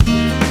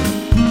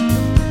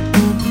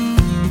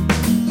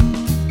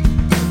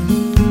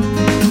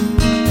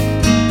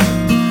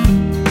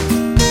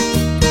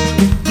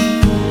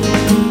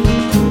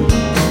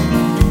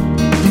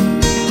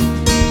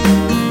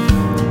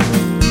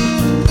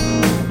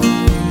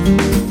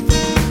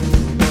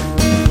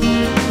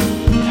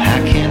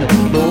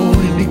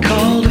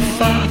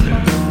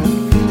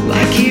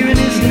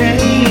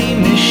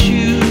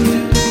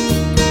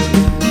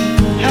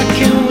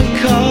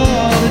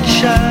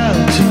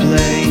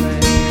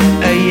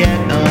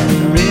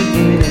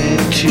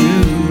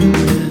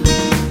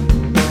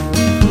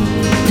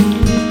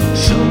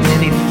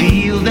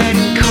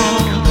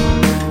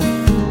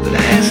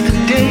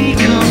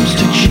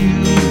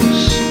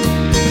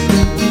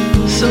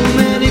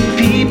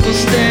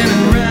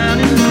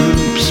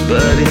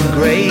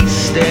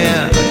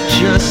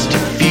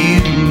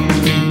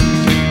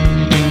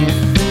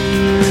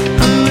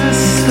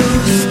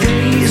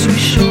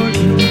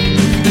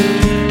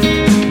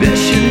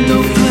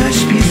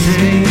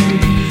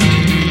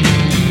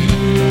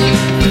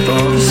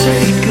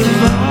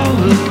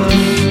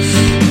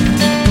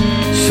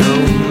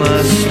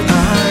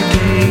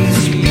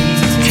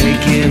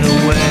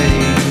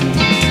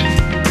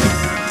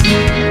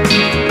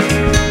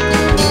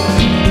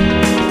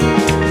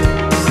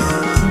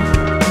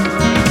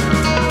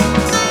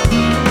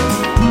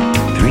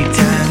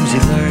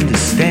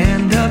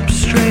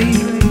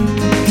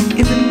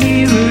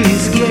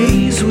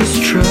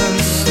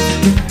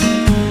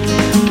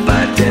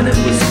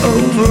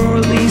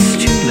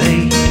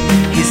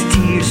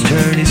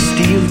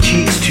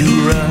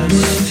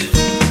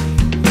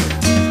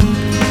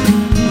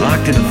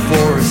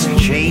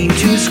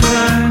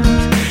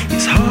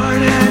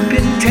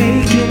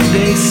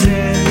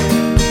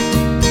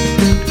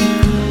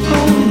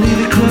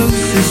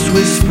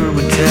whisper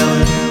would tell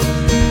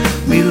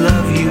him, we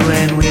love you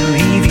and we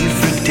leave you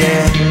for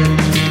dead.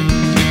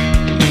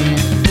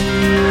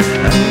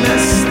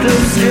 Unless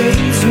those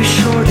days were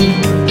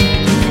shortened,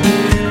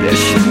 there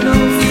should no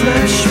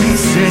flesh be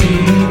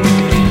saved.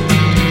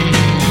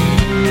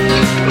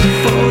 But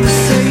for the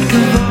sake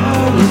of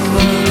all of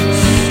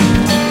us,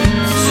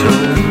 so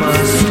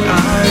must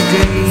our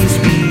days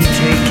be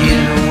taken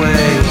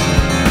away.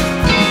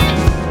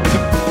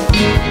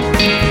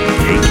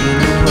 Taken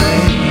away.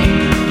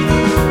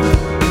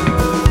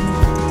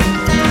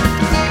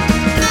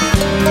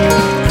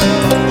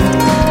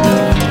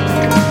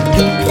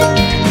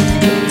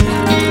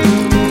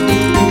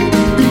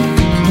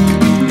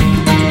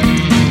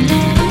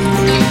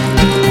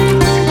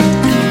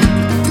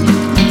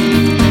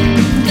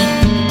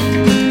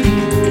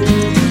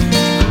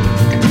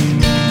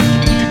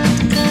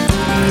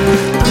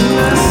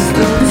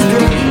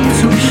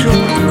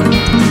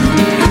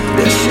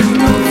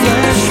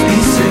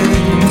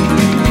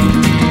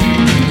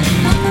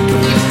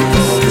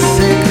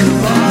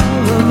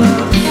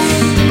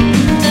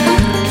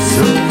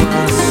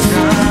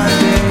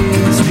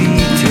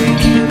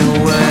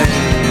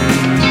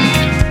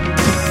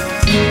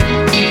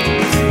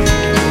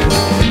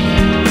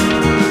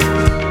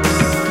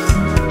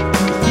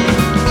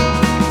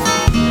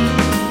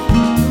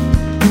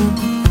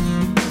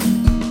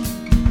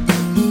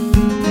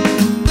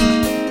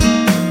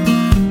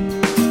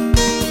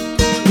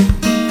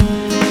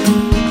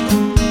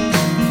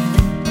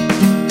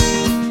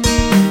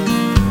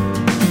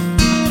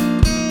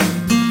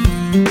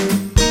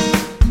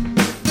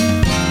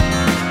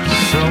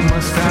 So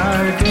must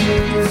our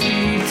days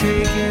be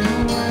taken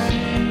away.